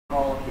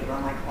all of you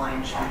on my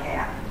client's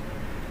behalf.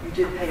 You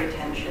did pay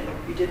attention,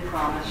 you did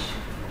promise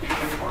to be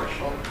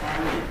impartial,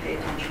 and you did pay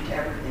attention to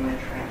everything that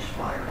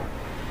transpired.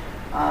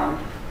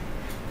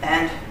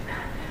 And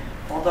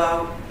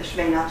although this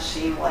may not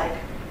seem like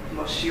the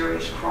most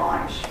serious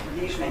crimes, or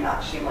these may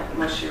not seem like the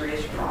most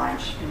serious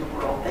crimes in the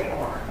world, they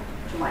are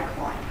to my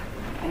client,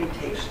 and he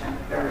takes them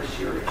very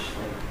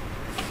seriously.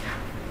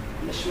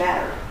 And this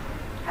matter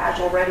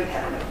has already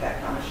had an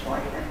effect on his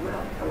life and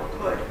will, or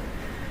could,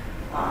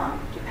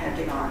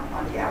 depending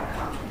on the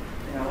outcome,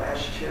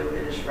 as to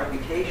his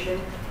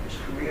reputation, his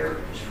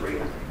career, his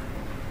freedom.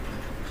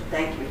 So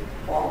thank you,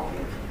 all of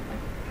you.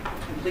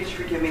 And please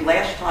forgive me,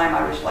 last time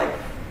I was like,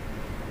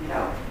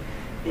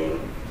 being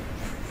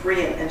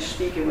free and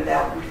speaking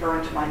without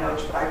referring to my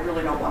notes, but I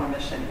really don't want to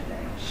miss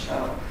anything.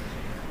 So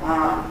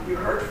you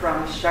heard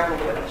from several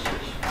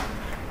witnesses.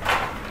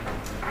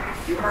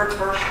 You heard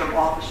first from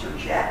Officer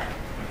Jett.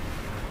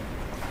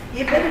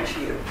 He admitted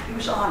to you, he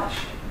was honest.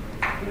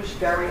 He was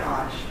very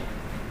honest.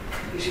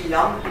 He's a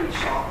young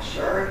police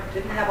officer,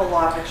 didn't have a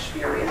lot of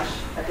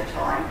experience at the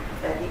time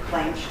that he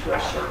claims to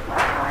have served my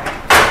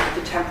client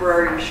with a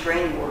temporary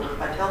restraining order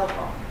by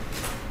telephone.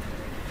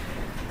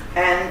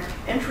 And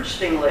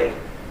interestingly,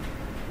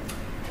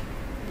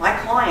 my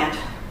client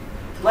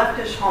left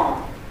his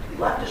home. He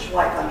left his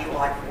wife on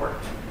July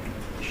 4th,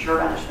 the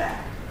shirt on his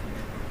back.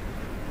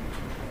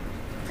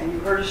 And you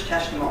heard his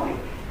testimony.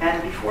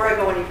 And before I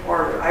go any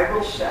farther, I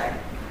will say,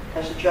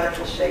 as the judge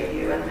will say to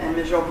you, and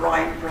Ms.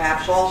 O'Brien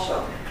perhaps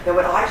also, that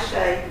what I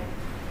say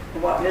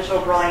and what Ms.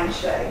 O'Brien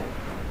say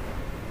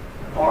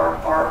are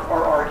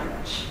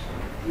arguments.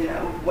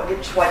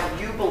 It's what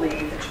you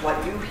believe, it's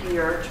what you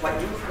hear, it's what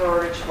you've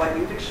heard, it's what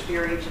you've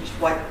experienced, it's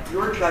what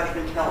your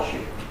judgment tells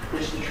you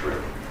is the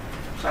truth.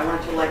 So I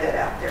wanted to lay that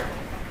out there.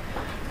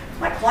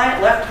 My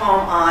client left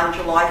home on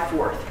July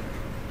 4th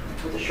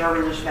with a shirt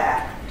on his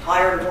back,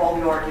 tired of all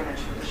the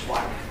arguments with his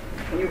wife.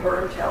 And you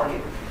heard him tell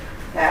you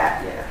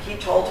that he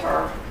told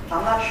her,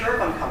 I'm not sure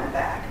if I'm coming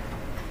back.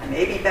 I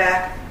may be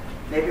back,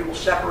 maybe we'll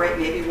separate,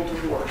 maybe we'll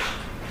divorce.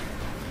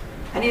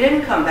 And he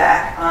didn't come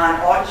back on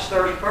August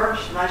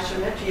 31st, and I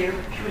submit to you,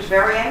 she was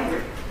very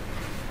angry.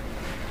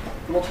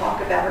 And we'll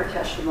talk about her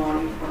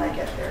testimony when I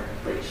get there,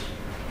 please.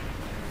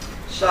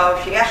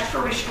 So she asked for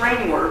a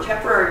restraining order,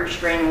 temporary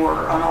restraining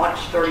order on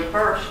August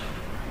 31st.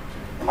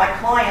 And my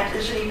client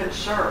isn't even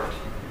served.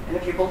 And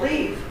if you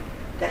believe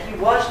that he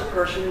was the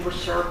person who was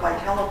served by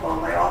telephone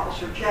by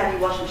Officer Jett,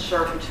 he wasn't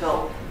served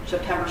until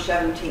September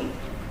 17th.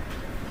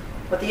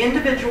 But the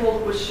individual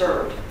who was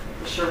served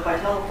by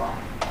telephone.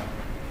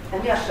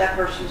 And yes, that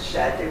person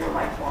said they were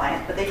my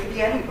client, but they could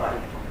be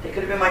anybody. They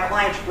could have been my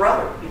client's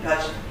brother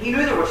because he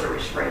knew there was a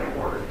restraining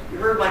order. You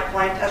heard my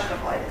client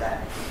testify to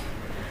that.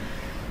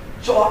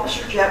 So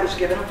Officer Jett was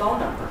given a phone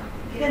number.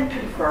 He didn't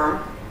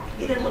confirm.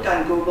 He didn't look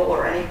on Google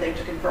or anything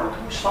to confirm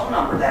whose phone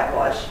number that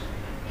was.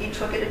 He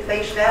took it at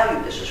face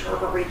value. This is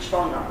Herbert Reed's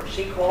phone number.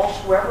 So he calls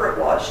whoever it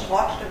was,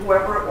 talks to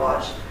whoever it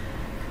was,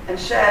 and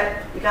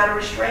said, you got a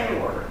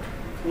restraining order.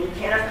 And you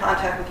can't have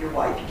contact with your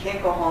wife. You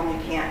can't go home.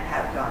 You can't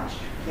have guns.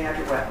 You can't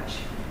have your weapons.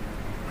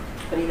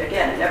 But he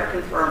never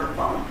confirmed the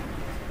phone.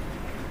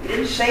 He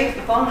didn't save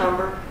the phone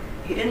number.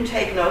 He didn't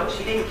take notes.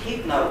 He didn't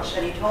keep notes.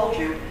 And he told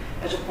you,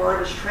 as a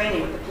part of his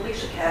training with the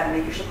police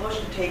academy, you're supposed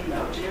to take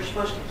notes, and you're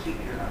supposed to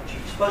keep your notes.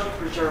 You're supposed to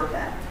preserve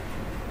them.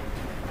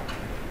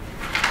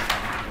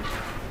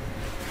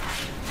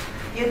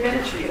 He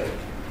admitted to you.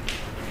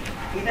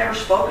 He'd never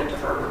spoken to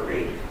Herbert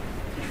Reed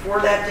before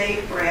that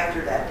date or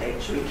after that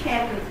date. So he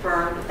can't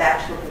confirm that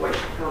that's the voice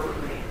of Herbert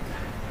Reed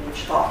he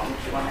was talking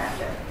to on that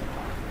day.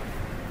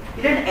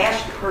 He didn't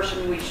ask the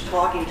person who he's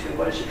talking to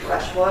what his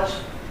address was.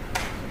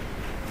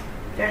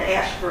 He didn't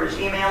ask for his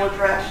email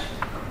address.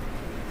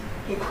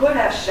 He could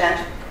have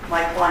sent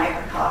my client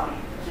a copy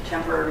of the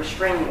temporary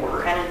restraining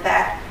order. And in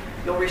fact,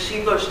 you'll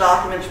receive those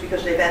documents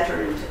because they've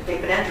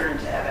been entered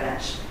into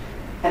evidence.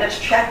 And it's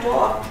checked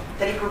off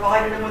that he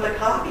provided him with a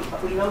copy,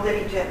 but we know that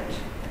he didn't.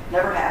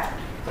 Never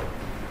happened.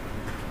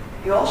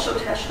 He also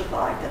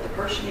testified that the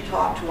person he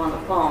talked to on the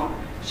phone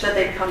said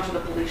they'd come to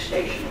the police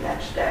station the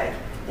next day.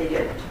 They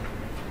didn't.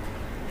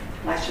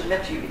 And I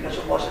submit to you because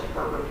it wasn't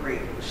Herbert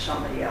Reed, it was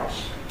somebody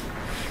else.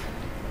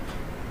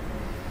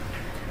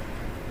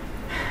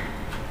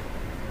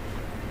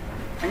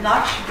 I'm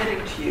not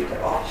submitting to you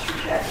that Officer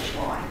Jett is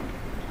lying.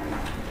 I'm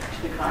not.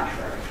 To the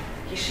contrary.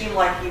 He seemed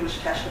like he was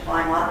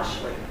testifying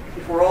honestly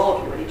before all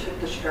of you, and he took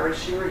this very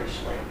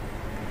seriously.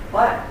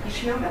 But he's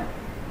human.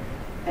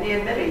 And he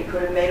admitted he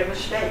could have made a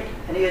mistake.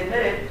 And he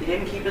admitted he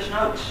didn't keep his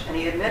notes. And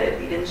he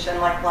admitted he didn't send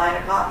my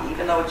client a copy,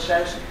 even though it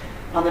says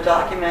on the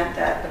document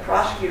that the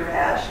prosecutor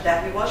has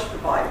that he was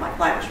provided, my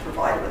client was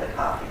provided with a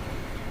copy.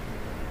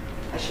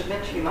 I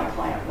submit to you my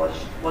client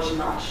was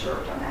not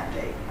served on that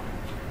date.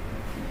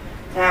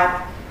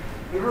 Now,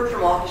 you heard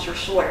from Officer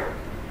Sawyer.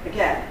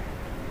 Again,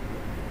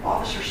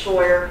 Officer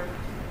Sawyer,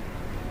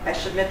 I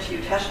submit to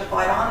you,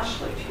 testified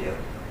honestly to you.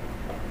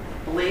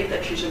 Believe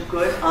that she's a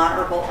good,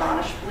 honorable,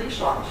 honest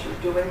police officer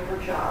doing her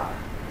job.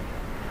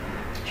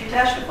 She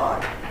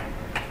testified.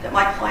 that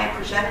my client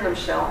presented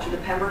himself to the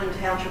Pemberton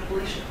Township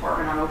Police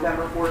Department on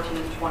November 14,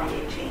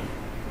 2018.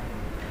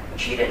 But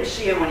she didn't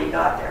see him when he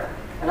got there.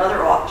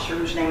 Another officer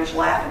whose name is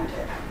Lappin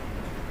did.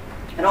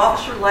 And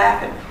Officer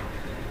Lappin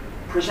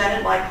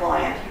presented my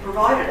client. He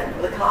provided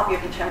him with a copy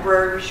of the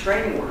temporary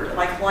restraining order that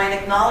my client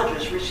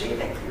acknowledges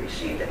receiving. He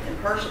received it in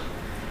person.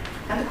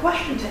 And the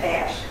question to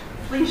ask,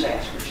 please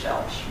ask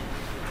yourselves,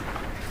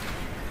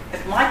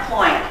 if my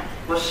client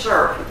was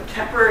served with a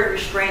temporary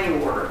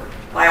restraining order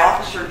by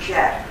Officer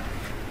Jett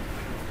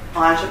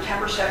on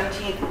September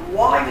 17th,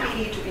 why would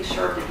he need to be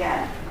served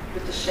again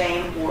with the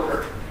same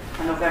order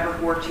on November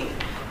 14th?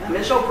 Now,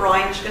 Ms.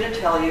 O'Brien is going to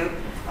tell you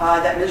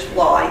that Ms.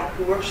 Bly,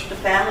 who works at the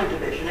Family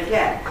Division,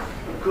 again,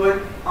 a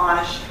good,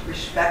 honest,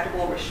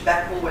 respectable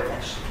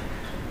witness,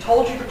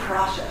 told you the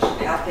process of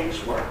how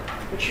things work.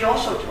 But she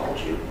also told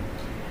you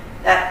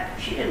that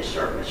she didn't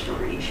serve Mr.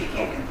 Reed. She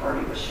can't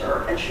confirm he was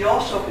served. And she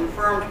also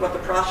confirmed what the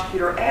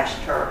prosecutor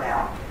asked her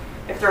about.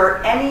 If there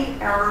are any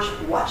errors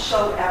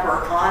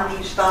whatsoever on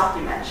these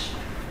documents,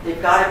 they've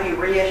got to be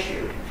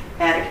reissued.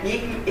 And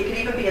it could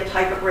even be a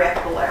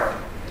typographical error.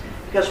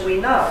 Because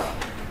we know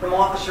from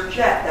Officer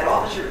Jett that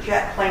Officer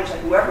Jett claims that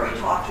whoever he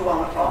talked to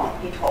on the phone,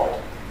 he told,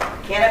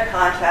 can't have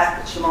contact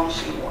with Simone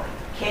Seymour,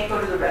 can't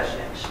go to the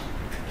residence,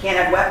 can't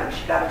have weapons,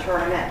 you've got to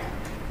turn them in.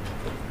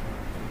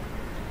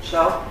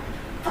 So,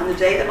 on the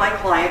day that my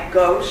client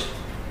goes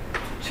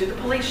to the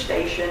police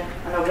station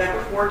on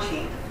November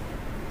 14th,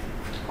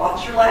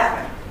 Officer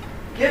Lappin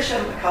gives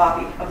him a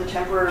copy of the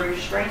temporary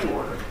restraining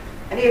order,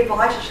 and he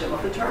advises him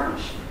of the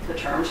terms. The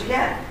terms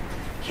again,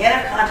 can't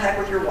have contact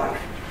with your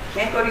wife,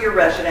 can't go to your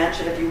residence,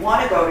 and if you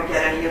want to go to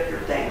get any of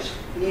your things,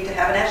 you need to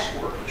have an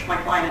escort, which my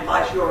client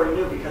advised you already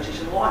knew because he's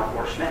in law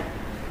enforcement.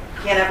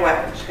 Can't have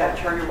weapons, you've got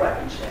to turn your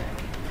weapons in.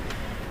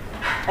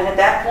 And at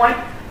that point,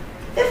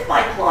 if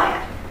my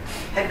client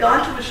had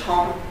gone to his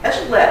home, as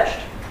alleged,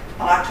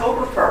 on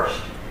October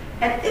 1st,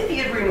 and if he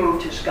had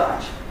removed his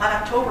guns on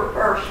October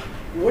 1st,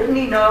 wouldn't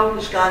he know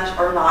his guns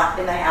are not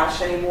in the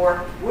house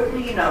anymore?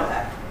 Wouldn't he know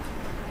that?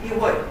 He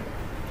would.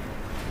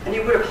 And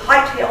he would have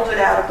hightailed it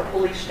out of the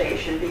police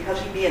station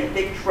because he'd be in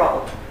big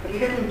trouble. But he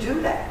didn't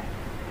do that.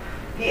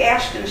 He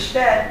asked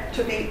instead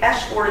to be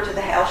escorted to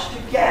the house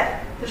to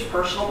get his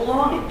personal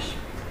belongings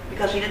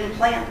because he didn't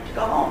plan to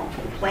go home.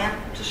 He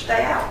planned to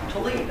stay out, to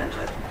leave, and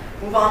to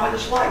move on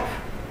with his life.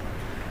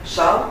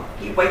 So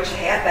he waits a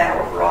half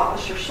hour for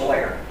Officer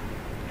Sawyer.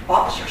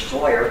 Officer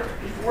Sawyer,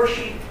 before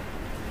she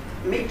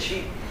meets,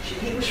 he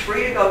was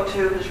free to go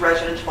to his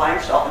residence by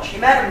himself, and she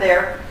met him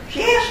there.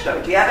 She asked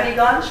him, do you have any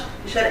guns?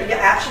 He said, yeah,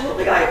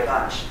 absolutely, I have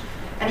guns.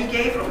 And he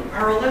gave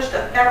her a list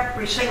of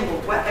every single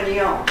weapon he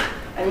owned.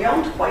 And he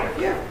owned quite a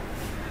few.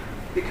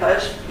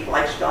 Because he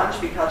likes guns,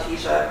 because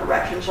he's a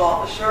corrections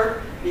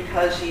officer,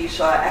 because he's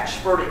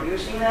expert at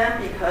using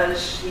them,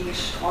 because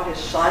he's taught his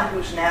son,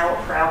 who's now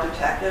a proud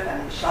detective,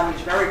 and the son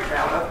he's very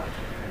proud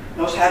of,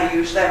 knows how to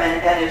use them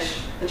and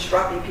is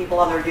instructing people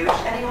on their use.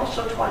 And he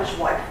also taught his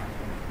wife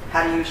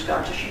how to use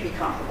guns, so she'd be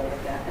comfortable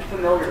with them and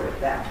familiar with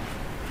them.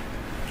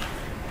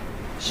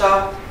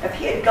 So if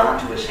he had gone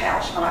to his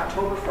house on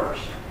October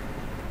 1st,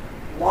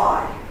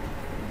 why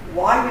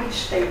would he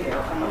stay there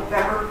on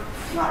October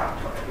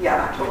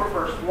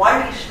 1st? Why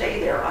would he stay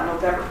there on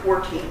November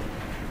 14th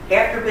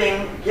after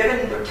being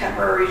given the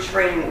temporary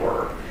restraining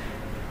order,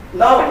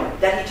 knowing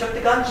that he took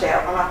the guns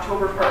out on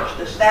October 1st?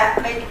 Does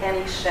that make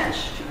any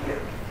sense to you?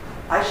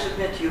 I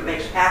submit to you it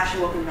makes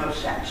absolutely no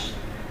sense,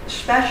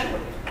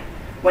 especially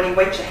when he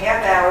waits a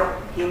half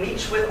hour, he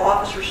meets with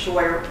Officer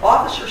Sawyer.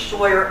 Officer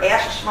Sawyer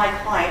asks my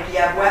client, do you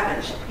have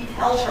weapons? He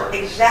tells her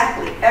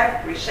exactly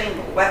every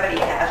single weapon he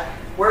has,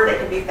 where they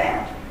can be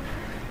found.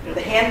 You know,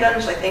 the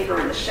handguns, I think,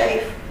 are in the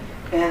safe,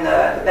 in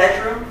the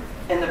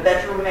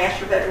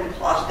master bedroom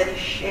closet that he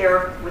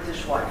shared with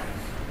his wife.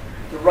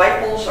 The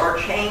rifles are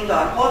chained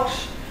on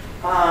hooks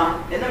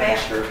in the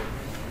master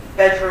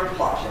bedroom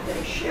closet that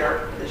he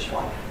shared with his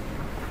wife.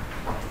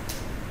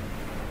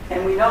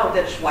 And we know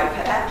that his wife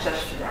had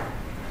access to them.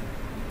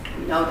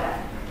 We know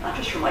that, not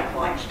just from my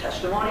client's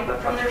testimony, but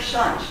from their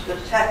sons, the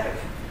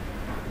detective,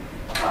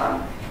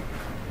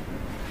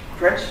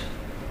 Prince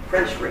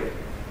Reed.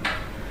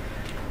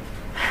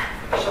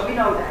 So we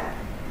know that.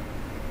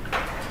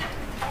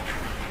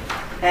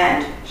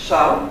 And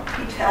so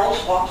he tells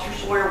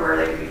Officer Sawyer where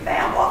they can be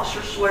found.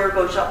 Officer Sawyer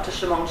goes up to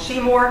Simone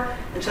Seymour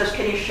and says,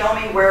 can you show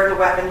me where the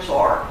weapons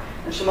are?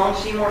 And Simone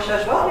Seymour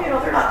says, well, you know,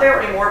 they're not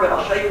there anymore, but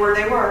I'll show you where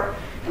they were.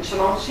 And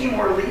Simone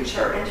Seymour leads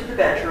her into the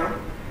bedroom,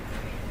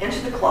 into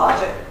the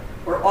closet,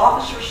 where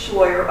Officer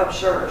Sawyer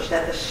observes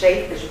that the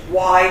safe is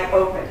wide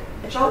open.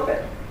 It's open.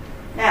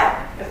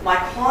 Now, if my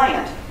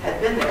client had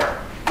been there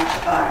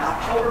on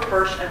October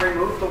 1st and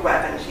removed the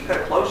weapons, he could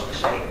have closed the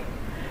safe.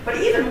 But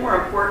even more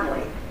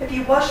importantly, if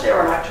he was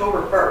there on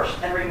October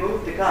 1st and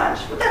removed the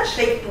guns, would that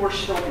safe door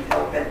still be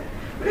open?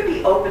 Would it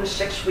be open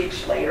 6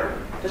 weeks later?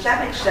 Does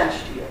that make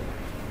sense to you?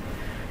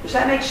 Does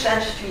that make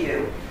sense to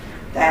you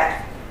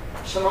that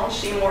Simone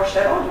Seymour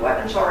said, oh, the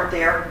weapons aren't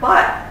there,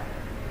 but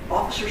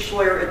Officer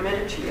Sawyer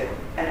admitted to you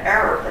an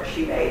error that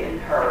she made in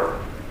her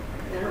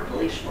in her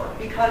police work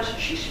because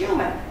she's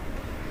human.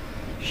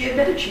 She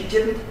admitted she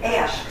didn't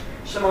ask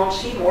Simone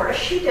Seymour if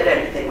she did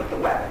anything with the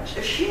weapons,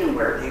 if she knew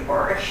where they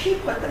were, if she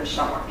put them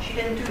somewhere. She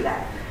didn't do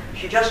that.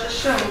 She just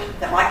assumed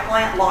that my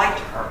client lied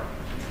to her.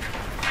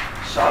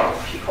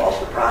 So she calls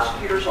the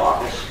prosecutor's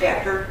office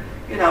after,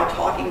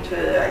 talking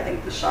to, I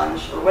think, the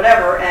sons or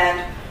whatever, and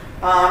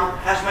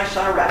has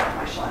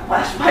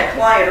my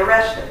client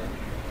arrested.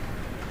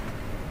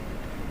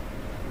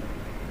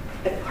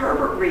 If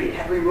Herbert Reed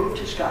had removed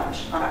his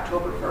guns on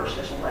October 1st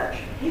as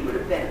alleged, he would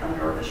have been a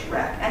nervous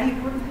wreck, and he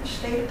wouldn't have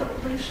stayed at the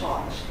police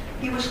office.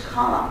 He was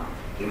calm,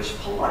 he was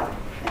polite,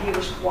 and he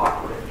was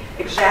cooperative,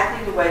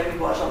 exactly the way he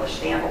was on the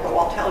stand, although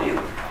I'll tell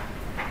you,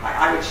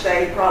 I would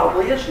say he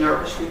probably is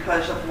nervous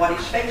because of what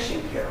he's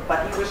facing here,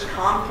 but he was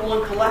calm, cool,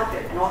 and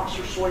collected, and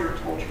Officer Sawyer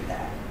told you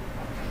that.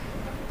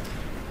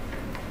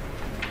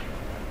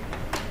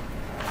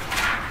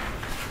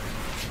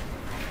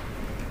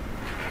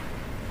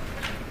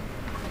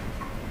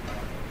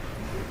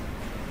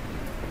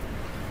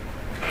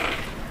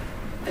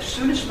 As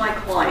soon as my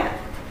client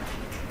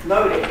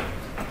noted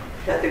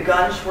that the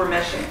guns were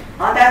missing,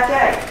 on that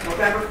day,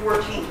 November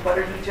 14th, what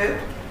did he do?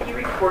 He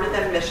reported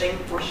them missing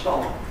or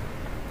stolen.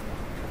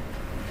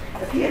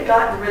 If he had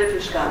gotten rid of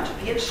his guns, if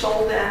he had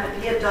sold them,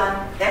 if he had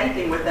done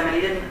anything with them and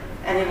he didn't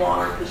any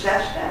longer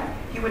possess them,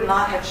 he would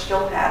not have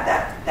still had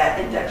that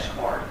index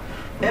card,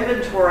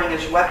 inventorying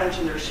his weapons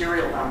and their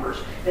serial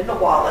numbers in the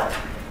wallet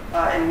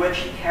in which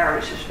he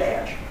carries his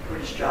badge for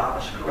his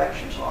job as a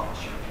corrections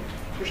officer.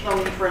 There's no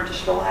need for him to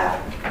still have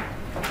it.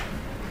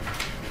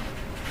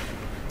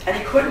 And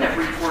he couldn't have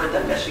reported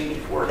them missing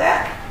before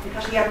that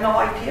because he had no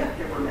idea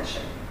they were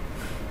missing.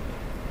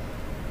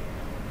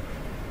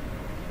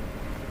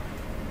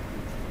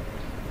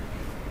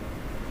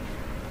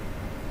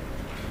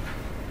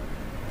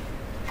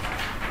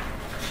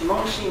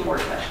 Simone Seymour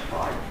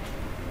testified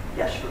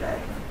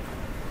yesterday,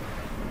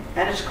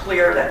 and it's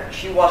clear that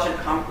she wasn't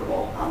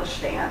comfortable on the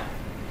stand.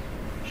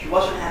 She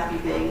wasn't happy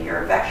being here.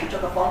 In fact, she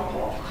took a phone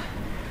call,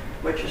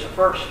 which is a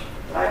first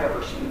that I've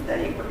ever seen with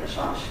any witness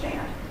on the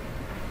stand.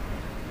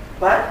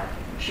 But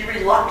she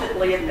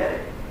reluctantly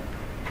admitted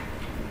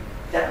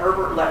that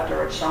Herbert left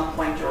her at some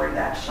point during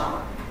that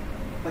summer,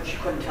 but she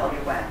couldn't tell you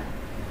when,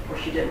 or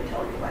she didn't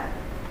tell you when.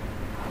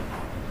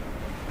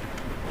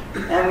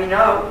 And we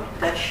know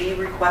that she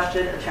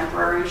requested a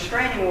temporary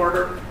restraining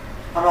order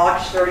on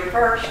August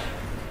 31st.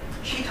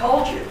 She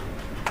told you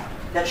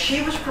that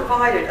she was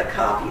provided a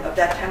copy of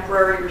that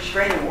temporary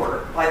restraining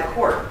order by the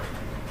court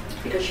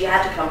because she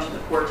had to come to the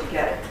court to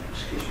get it.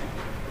 Excuse me.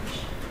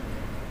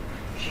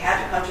 She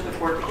had to come to the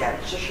court to get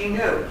it, so she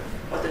knew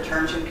what the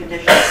terms and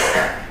conditions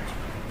were.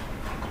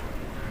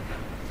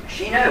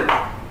 She knew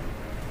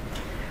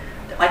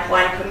that my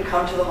client couldn't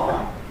come to the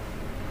home,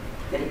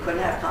 that he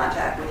couldn't have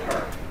contact with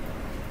her,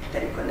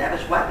 that he couldn't have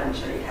his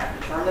weapons, and he'd have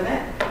to turn them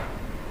in.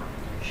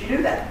 She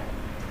knew that.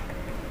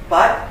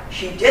 But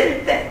she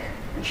didn't think,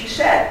 and she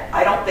said,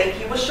 I don't think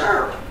he was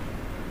served.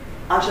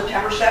 On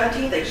September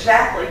 17th,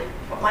 exactly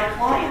what my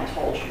client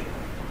told you.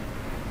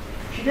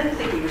 She didn't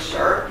think he was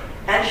served,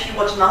 and she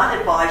was not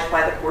advised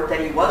by the court that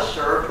he was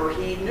served or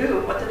he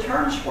knew what the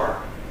terms were.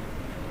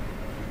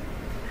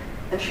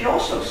 And she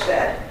also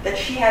said that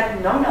she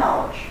had no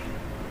knowledge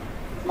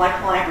of my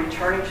client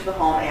returning to the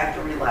home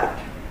after we left,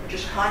 which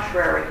is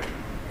contrary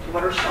to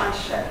what her son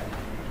said.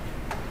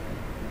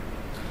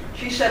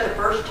 She said the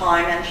first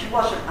time, and she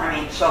wasn't,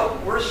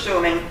 so we're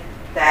assuming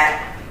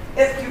that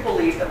if you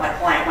believe that my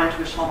client went to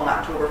his home on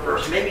October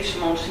 1st, maybe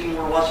Simone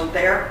Seymour wasn't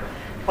there,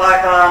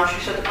 but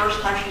she said the first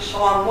time she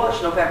saw him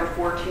was November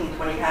 14th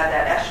when he had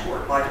that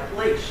escort by the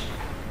police.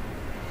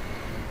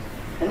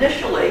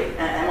 Initially,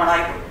 and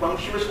when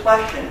she was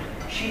questioned,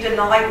 she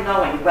denied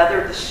knowing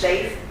whether the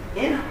safe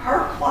in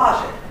her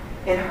closet,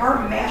 in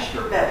her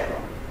master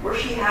bedroom, where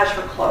she has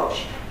her clothes,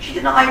 she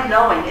denied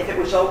knowing if it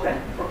was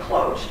open or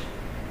closed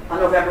on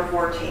November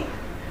 14th.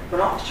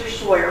 When Officer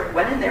Sawyer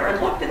went in there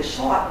and looked and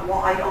saw it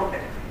wide open,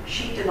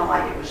 she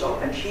denied it was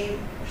open. She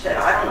said,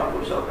 I don't know if it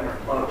was open or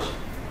closed.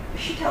 Is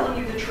she telling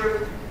you the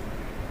truth?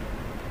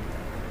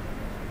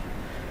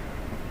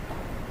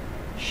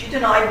 She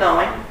denied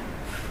knowing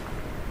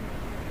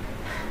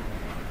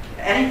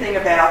anything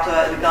about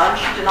the guns.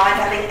 She denied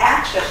having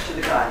access to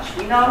the guns.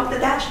 We know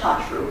that that's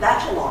not true.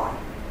 That's a lie.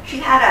 She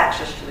had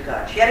access to the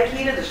guns. She had a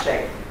key to the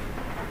safe.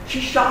 She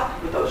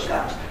shot with those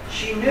guns.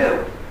 She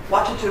knew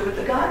what to do with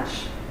the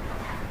guns.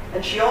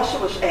 And she also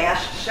was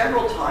asked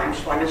several times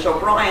by Ms.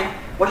 O'Brien,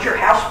 was your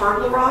house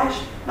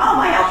burglarized? No,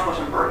 my house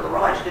wasn't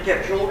burglarized. Did you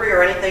have jewelry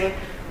or anything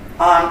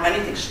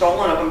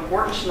stolen of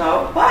importance?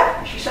 No.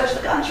 But she says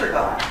the guns are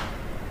gone.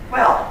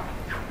 Well,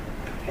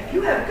 if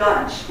you have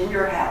guns in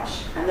your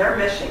house and they're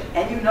missing,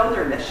 and you know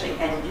they're missing,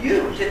 and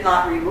you did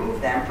not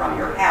remove them from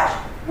your house,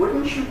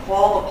 wouldn't you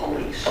call the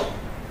police?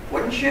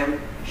 Wouldn't you?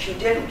 She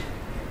didn't.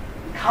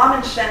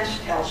 Common sense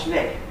tells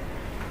me,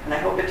 and I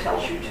hope it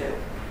tells you too,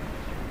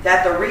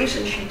 that the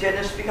reason she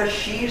didn't is because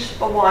she's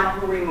the one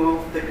who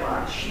removed the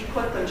guns. She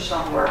put them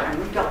somewhere, and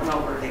we don't know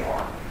where they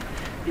are.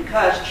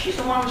 Because she's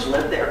the one who's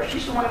lived there.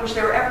 She's the one who was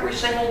there every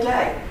single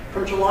day.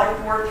 from July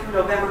 4th through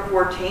November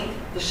 14th.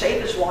 The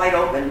safe is wide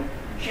open.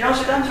 She knows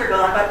the guns are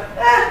gone, but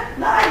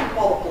I didn't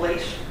call the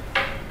police.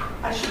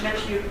 I submit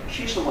to you,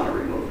 she's the one who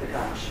removed the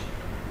guns.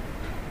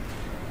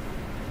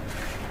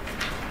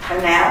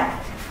 And now,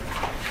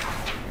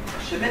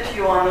 I submit to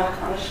you on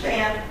the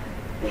stand,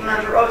 being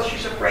under oath,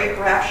 she's afraid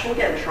perhaps she'll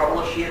get in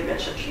trouble if she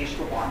admits that she's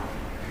the one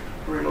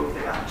who removed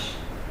the guns.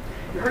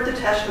 You heard the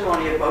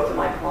testimony of both of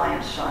my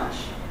client's sons,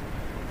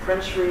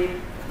 Prince Reed,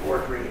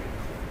 Lord Reed.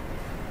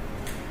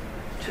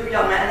 Two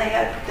young men, and they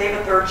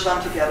have a third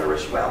son together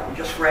as well, who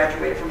just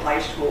graduated from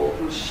high school,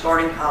 who's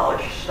starting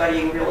college,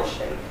 studying real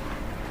estate.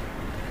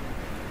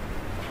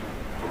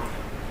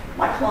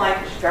 My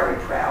client is very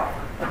proud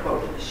of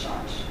both of his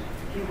sons.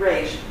 He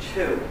raised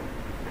two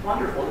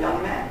wonderful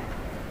young men.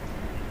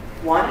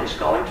 One is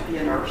going to be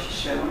a nurse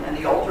soon, and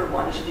the older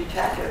one is a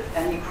detective,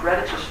 and he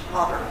credits his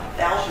father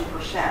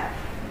 1,000%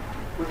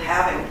 with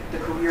having the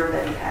career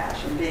that he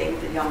has and being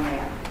the young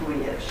man who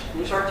he is. And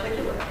he's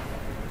articulate.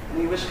 And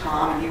he was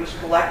calm and he was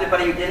collected,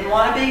 but he didn't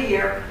want to be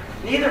here.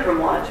 Neither of them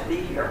wanted to be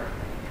here.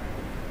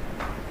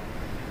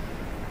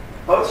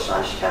 Both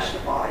sons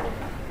testified,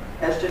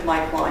 as did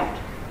my client,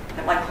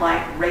 that my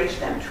client raised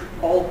them to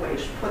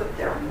always put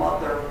their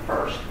mother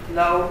first,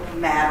 no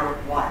matter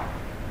what.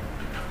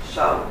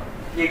 So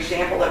the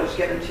example that was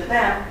given to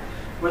them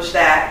was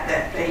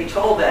that he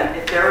told them,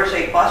 if there is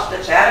a bus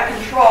that's out of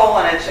control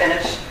and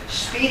it's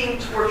speeding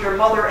towards your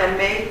mother and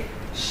me,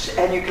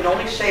 and you can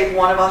only save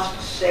one of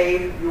us,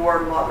 save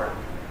your mother.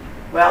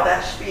 Well,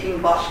 that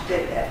speeding bus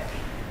did hit,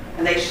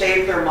 and they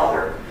saved their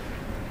mother.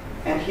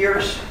 And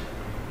here's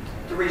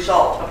the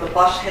result of the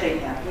bus hitting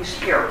him. He's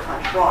here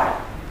on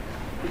trial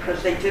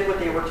because they did what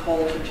they were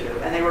told to do,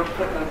 and they were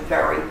put in a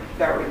very,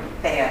 very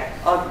bad,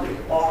 ugly,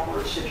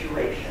 awkward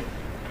situation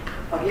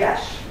of,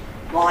 yes,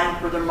 lying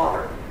for their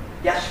mother.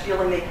 Yes,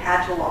 feeling they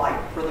had to lie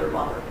for their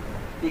mother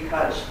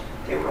because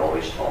they were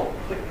always told,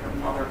 put your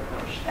mother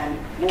first. And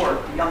Lord,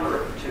 the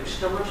younger of the two,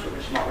 still lives with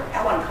his mother.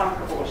 How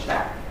uncomfortable is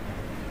that?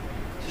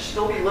 To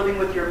still be living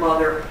with your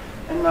mother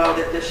and know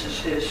that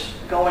this is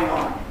going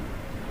on.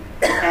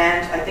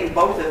 And I think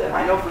both of them,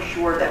 I know for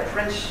sure that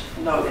Prince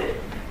noted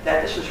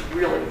that this has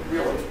really,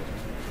 really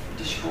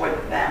destroyed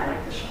the family,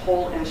 this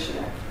whole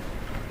incident.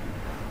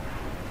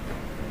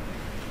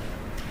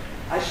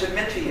 I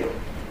submit to you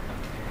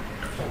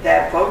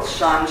that both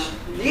sons,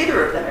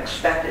 neither of them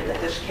expected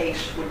that this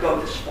case would go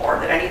this far,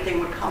 that anything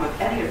would come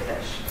of any of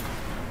this,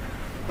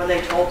 when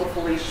they told the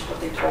police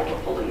what they told the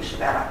police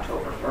about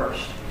October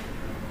 1st.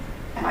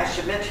 And I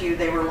submit to you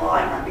they were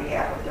lying on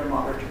behalf of their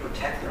mother to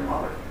protect their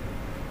mother.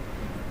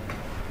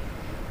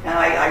 And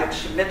I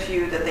submit to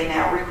you that they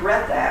now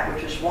regret that,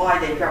 which is why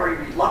they very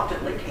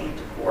reluctantly came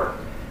to court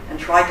and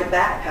tried to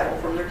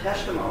backpedal from their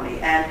testimony.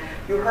 And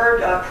you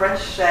heard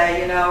Prince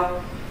say, you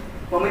know,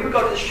 when we would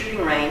go to the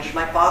shooting range,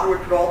 my father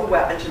would put all the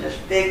weapons in this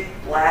big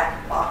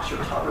black boxer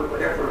tub or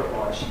whatever it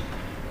was.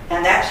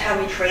 And that's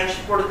how he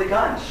transported the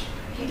guns.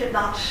 He did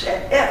not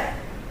say if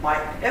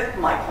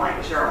my client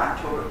was there on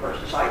October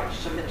 1st, as I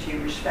submit to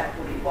you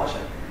respectfully, he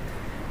wasn't.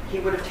 He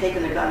would have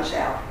taken the guns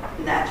out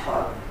in that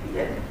tub. He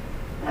didn't.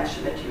 And I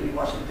submit to you he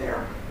wasn't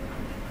there.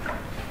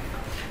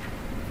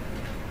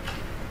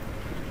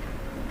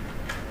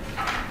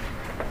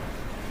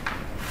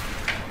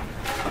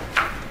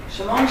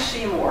 Simone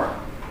Seymour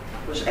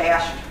was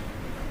asked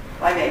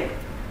by me,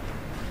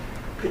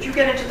 could you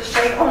get into the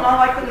safe? Oh, no,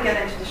 I couldn't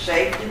get into the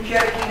safe. Didn't you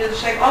have a key to the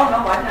safe? Oh,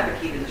 no, I didn't have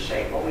a key to the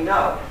safe. Well, we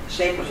know the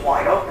safe was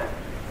wide open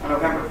on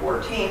November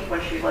 14th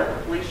when she led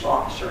the police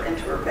officer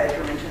into her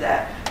bedroom, into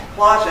that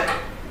closet.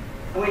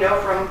 And we know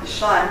from the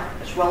son,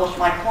 as well as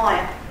my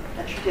client,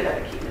 that she did have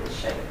a key to the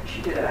safe.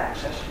 She did have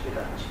access to the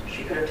guns.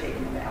 She could have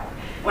taken them out.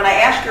 When I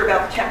asked her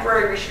about the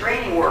temporary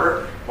restraining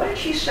order, what did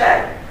she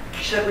say?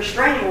 She said,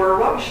 restraining order?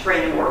 What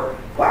restraining order?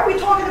 Why are we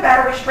talking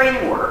about a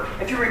restraining order?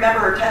 If you remember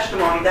her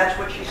testimony, that's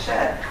what she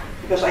said.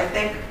 Because I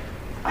think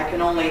I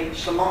can only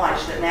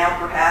surmise that now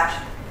perhaps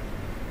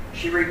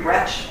she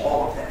regrets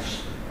all of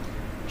this.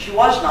 She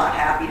was not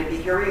happy to be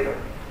here either.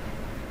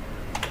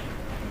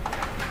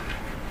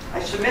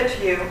 I submit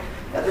to you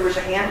that there was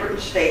a handwritten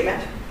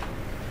statement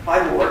by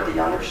Lord, the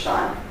younger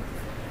son,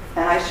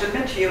 and I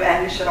submit to you,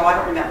 and he said, oh, I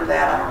don't remember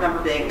that, I don't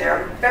remember being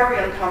there.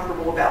 Very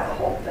uncomfortable about the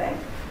whole thing.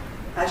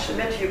 I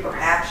submit to you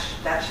perhaps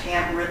that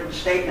handwritten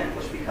statement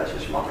was because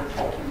his mother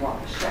told him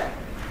what to say.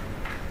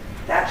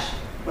 That's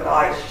what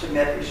I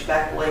submit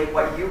respectfully.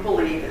 What you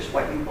believe is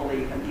what you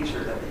believe, and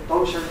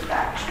those are the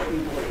facts, what you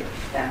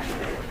believe them to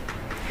be.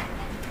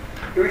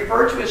 He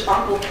referred to his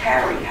Uncle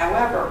Carrie.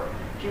 However,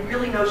 he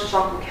really knows his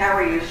Uncle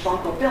Carrie is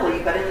Uncle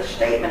Billy, but in the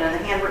statement, in the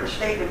handwritten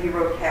statement, he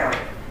wrote Carrie.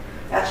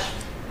 That's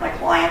my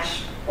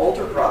client's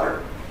older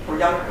brother, or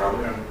younger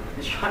brother,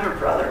 his younger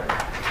brother,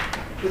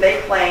 who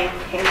they claim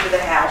came to the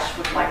house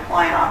with my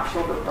client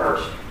October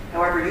 1st.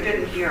 However, you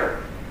didn't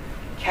hear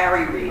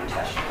Carrie Reed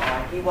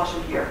testify. He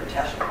wasn't here to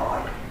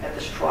testify at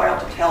this trial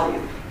to tell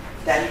you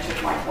that he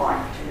took my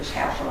client to his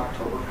house on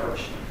October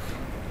 1st.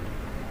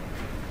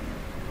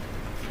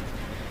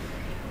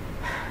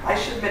 I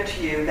submit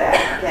to you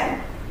that,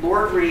 again,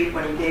 Lord Reed,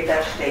 when he gave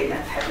that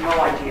statement, had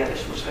no idea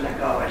this was going to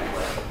go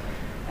anywhere,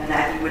 and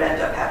that he would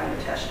end up having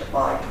to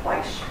testify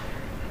twice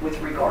with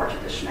regard to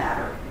this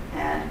matter.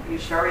 And he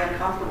was very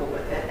uncomfortable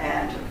with it,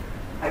 and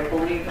I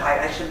believe,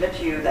 I submit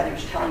to you that he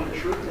was telling the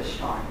truth this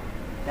time,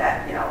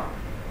 that, you know,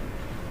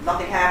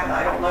 nothing happened,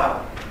 I don't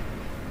know.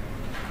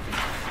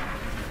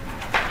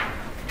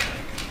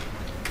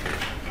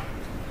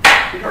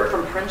 We heard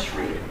from Prince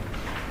Reed,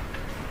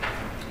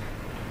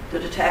 the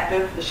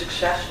detective, the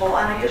successful,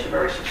 and he is a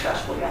very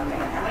successful young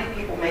man. How many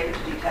people make it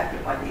to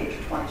detective by the age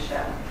of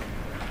 27?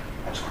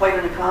 That's quite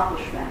an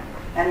accomplishment.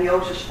 And he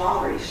owes his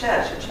father. He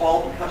says it's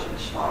all because of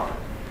his father,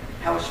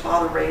 how his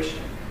father raised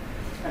him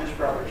and his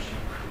brothers.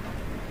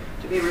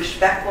 To be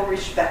respectful,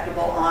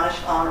 respectable,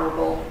 honest,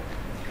 honorable,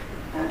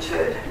 and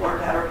to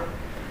learn how to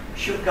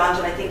shoot guns.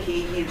 And I think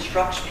he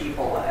instructs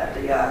people at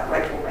the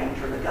rifle range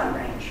or the gun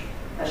range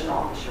as an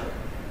officer.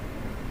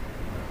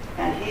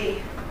 And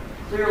he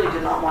clearly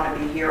did not want to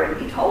be here, and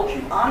he told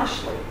you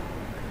honestly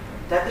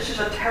that this is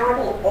a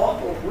terrible,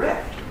 awful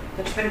rift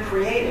that's been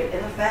created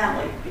in the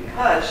family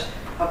because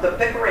of the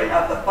bickering,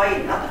 of the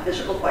fighting, not the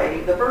physical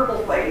fighting, the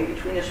verbal fighting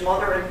between his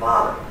mother and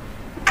father.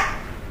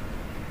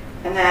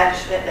 And that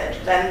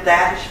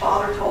his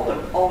father told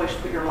him, always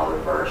put your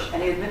mother first,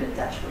 and he admitted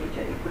that's what he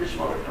did. He put his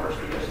mother first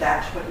because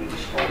that's what he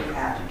was told he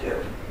had to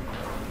do.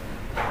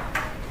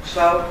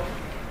 So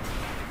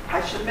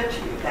I submit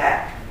to you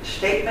that the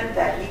statement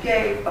that he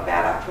gave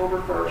about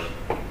October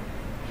 1st,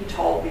 he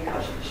told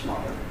because of his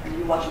mother, and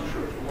he wasn't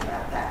truthful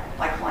about that.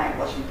 My client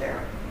wasn't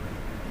there.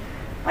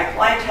 My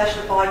client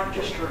testified,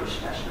 you just heard his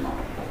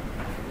testimony.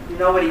 You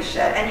know what he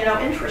said. And you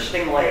know,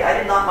 interestingly, I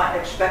did not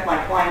expect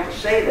my client to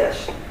say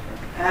this.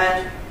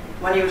 And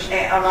when he was,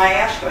 and I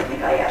asked him, I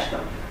think I asked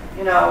him,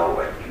 you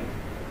know,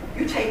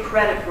 you take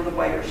credit for the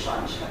way your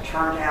sons have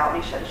turned out.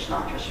 And he said, it's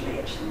not just me,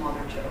 it's the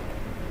mother too.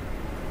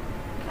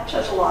 That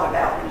says a lot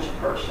about him as a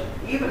person.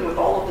 Even with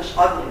all of this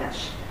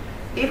ugliness,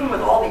 even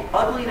with all the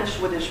ugliness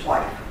with his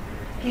wife,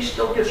 he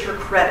still gives her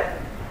credit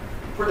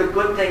for the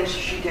good things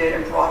she did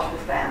and brought to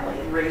the family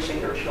in raising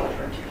their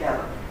children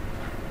together.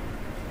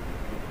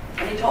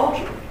 And he told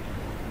you,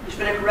 he's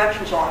been a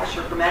corrections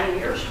officer for many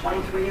years,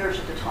 23 years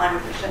at the time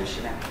of this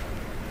incident.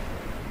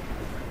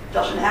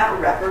 Doesn't have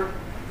a record.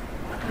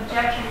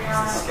 Objection, Your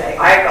Honor. Okay,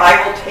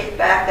 I will take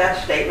back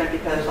that statement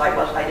because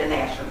I didn't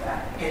ask him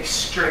that. It's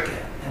stricken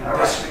and All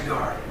right.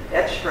 disregarded.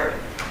 That's stricken.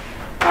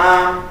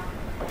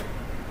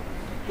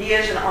 He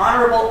is an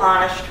honorable,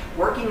 honest,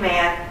 working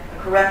man, a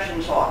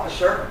corrections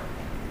officer.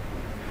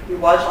 He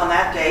was on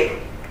that date.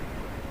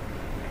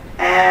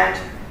 And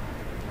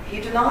he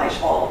denies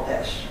all of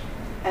this.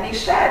 And he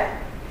said,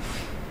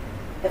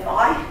 if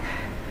I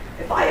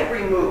had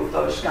removed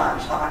those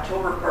guns on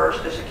October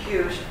 1st as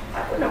accused,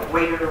 I wouldn't have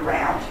waited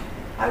around.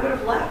 I would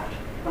have left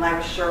when I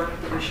was served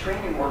the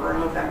restraining order on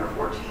November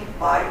 14th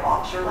by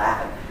Officer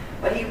Lappin.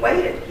 But he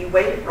waited. He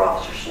waited for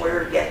Officer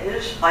Sawyer to get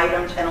his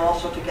items and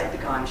also to get the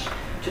guns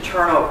to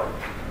turn over.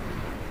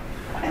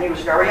 And he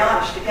was very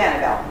honest again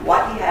about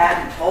what he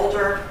had. He told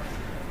her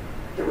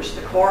there was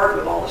the card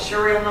with all the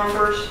serial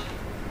numbers,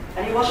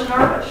 and he wasn't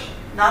nervous,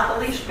 not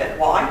the least bit.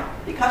 Why?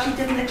 Because he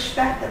didn't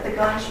expect that the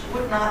guns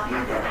would not be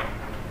there.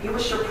 He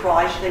was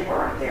surprised they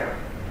weren't there.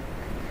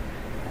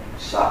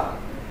 So,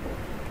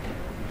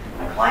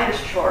 my client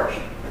is charged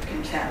with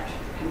contempt.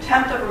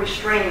 Contempt of a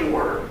restraining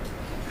order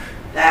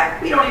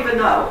that we don't even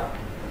know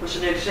was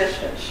in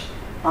existence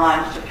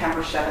on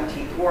September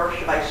 17th, or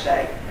should I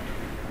say,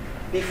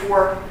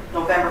 before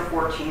November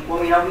 14th, when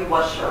we know he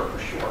was served for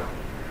sure.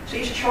 So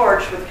he's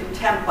charged with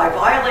contempt by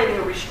violating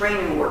a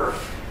restraining order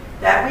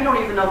that we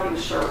don't even know he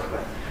was served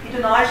with. He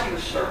denies he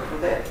was served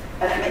with it,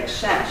 and it makes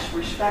sense,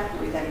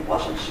 respectfully, that he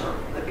wasn't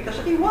served with it, because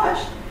if he was,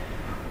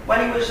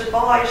 when he was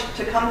advised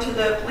to come to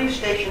the police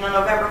station on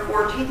November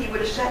 14th, he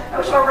would have said, I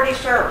was already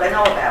served, I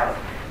know about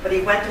it. But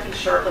he went to be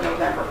served on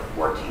November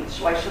 14th,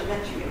 so I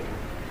submit to you,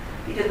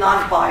 he did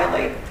not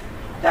violate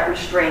that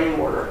restraining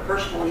order.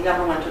 First of all, he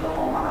never went to the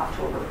home on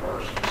October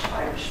 1st, so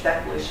I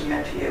respectfully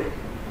submit to you.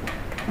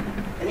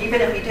 And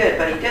even if he did,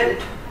 but he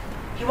didn't,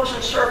 he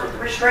wasn't served with the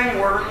restraining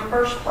order in the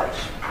first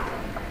place.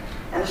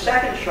 And the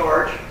second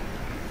charge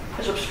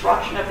is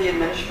obstruction of the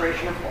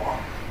administration of law.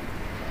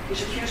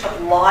 He's accused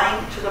of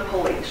lying to the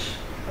police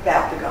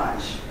about the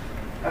guns,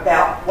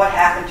 about what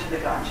happened to the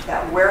guns,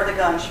 about where the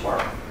guns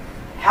were.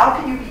 How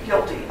can you be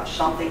guilty of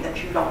something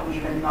that you don't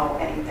even know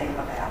anything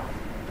about?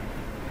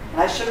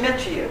 And I submit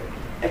to you,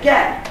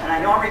 again, and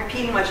I know I'm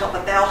repeating myself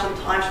 1,000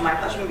 times, and my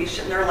husband will be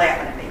sitting there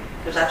laughing at me,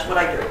 because that's what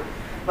I do.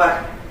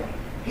 But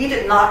he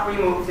did not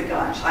remove the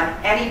guns on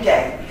any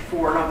day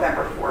before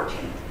November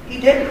 14th. He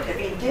didn't. If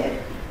he did,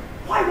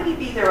 why would he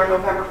be there on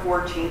November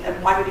 14th,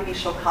 and why would he be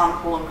so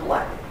calm, cool, and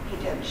collected? He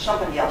didn't.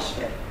 Somebody else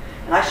did.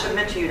 And I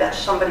submit to you that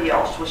somebody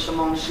else was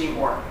Simone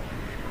Seymour.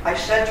 I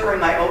said during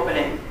my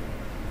opening,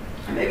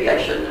 maybe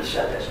I shouldn't have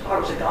said this. If I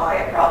was a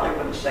guy, I probably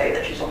wouldn't say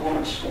that she's a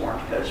woman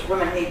scorned, because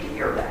women hate to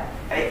hear that.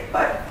 Right?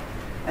 But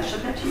I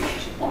submit to you,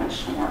 she's a woman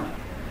scorned.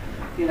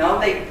 You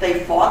know,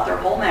 they fought their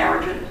whole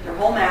marriage,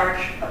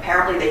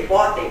 apparently they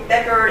fought, they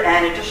bickered,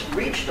 and it just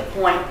reached the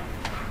point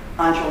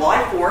on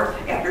July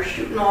 4th, after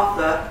shooting off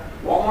the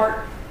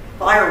Walmart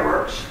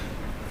fireworks,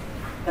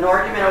 an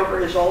argument over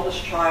his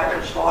oldest child,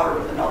 his daughter,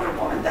 with another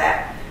woman,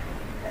 that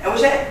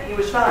was it. He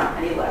was done,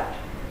 and he left.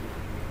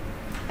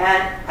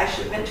 And I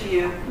submit to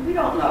you, we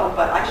don't know,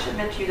 but I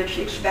submit to you that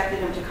she expected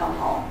him to come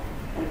home,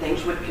 and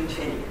things would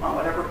continue on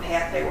whatever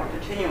path they were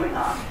continuing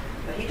on.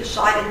 But he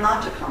decided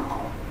not to come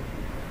home.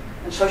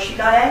 And so she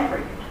got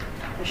angry,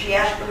 and she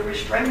asked for the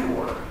restraining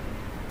order.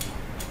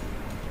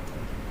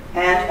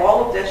 And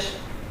all of this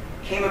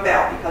came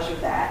about because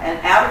of that. And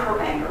out of her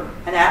anger,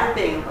 and out of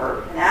being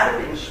hurt, and out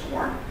of being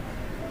scorned,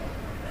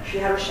 she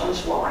had her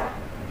sons lie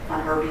on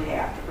her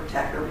behalf to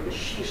protect her, because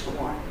she's the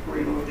one who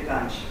removed the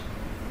guns.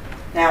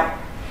 Now,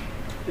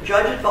 the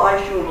judge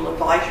advised you and will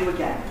advise you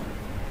again.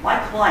 My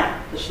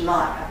client does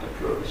not have to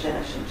prove his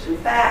innocence. In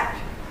fact,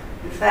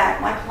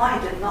 my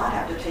client did not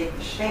have to take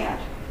the stand.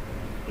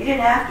 He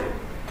didn't have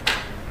to,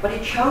 but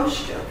he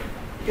chose to,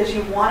 because he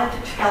wanted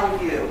to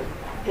tell you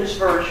his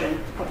version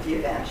of the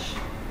events.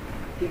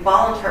 He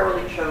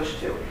voluntarily chose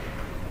to.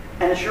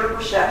 And it's your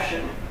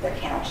perception that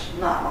counts,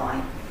 not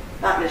mine,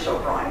 not Ms.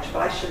 O'Brien's,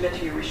 but I submit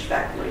to you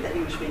respectfully that he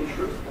was being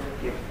truthful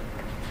with you.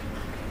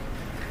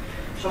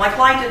 So my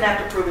client didn't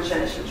have to prove his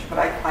innocence, but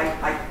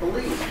I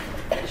believe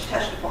his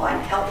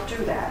testifying helped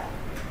do that.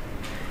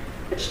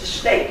 It's the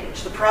state,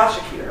 it's the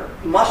prosecutor,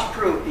 who must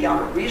prove beyond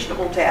a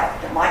reasonable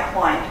doubt that my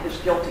client is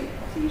guilty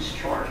of these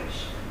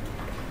charges.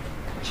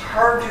 It's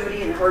her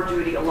duty and her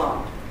duty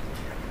alone.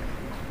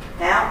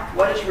 Now,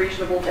 what is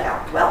reasonable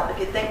doubt? Well, if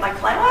you think my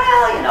client,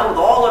 well, you know, with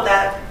all of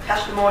that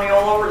testimony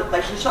all over the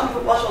place, and some of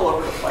it was all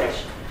over the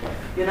place,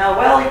 you know,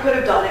 well, he could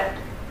have done it.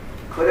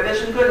 Could have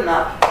isn't good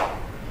enough.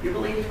 You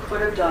believe he could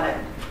have done it,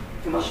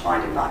 you must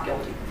find him not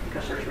guilty,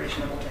 because there's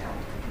reasonable doubt.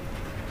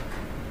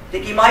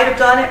 Think he might have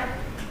done it?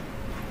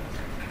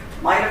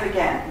 Might have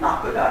again,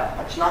 not good enough.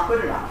 That's not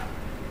good enough.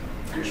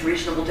 There's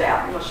reasonable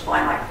doubt. You must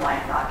find my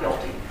client not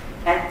guilty.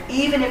 And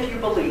even if you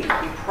believe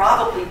he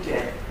probably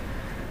did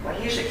what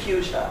he's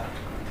accused of,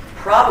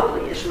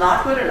 probably is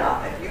not good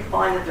enough if you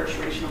find that there's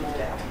reasonable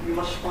doubt. You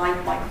must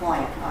find my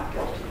client not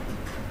guilty.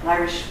 And I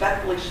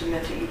respectfully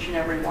submit to each and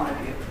every one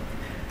of you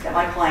that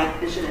my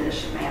client is an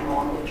innocent man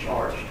wrongly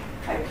charged.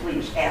 I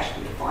please ask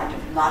you to find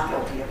him not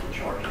guilty of the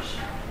charges.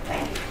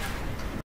 Thank you.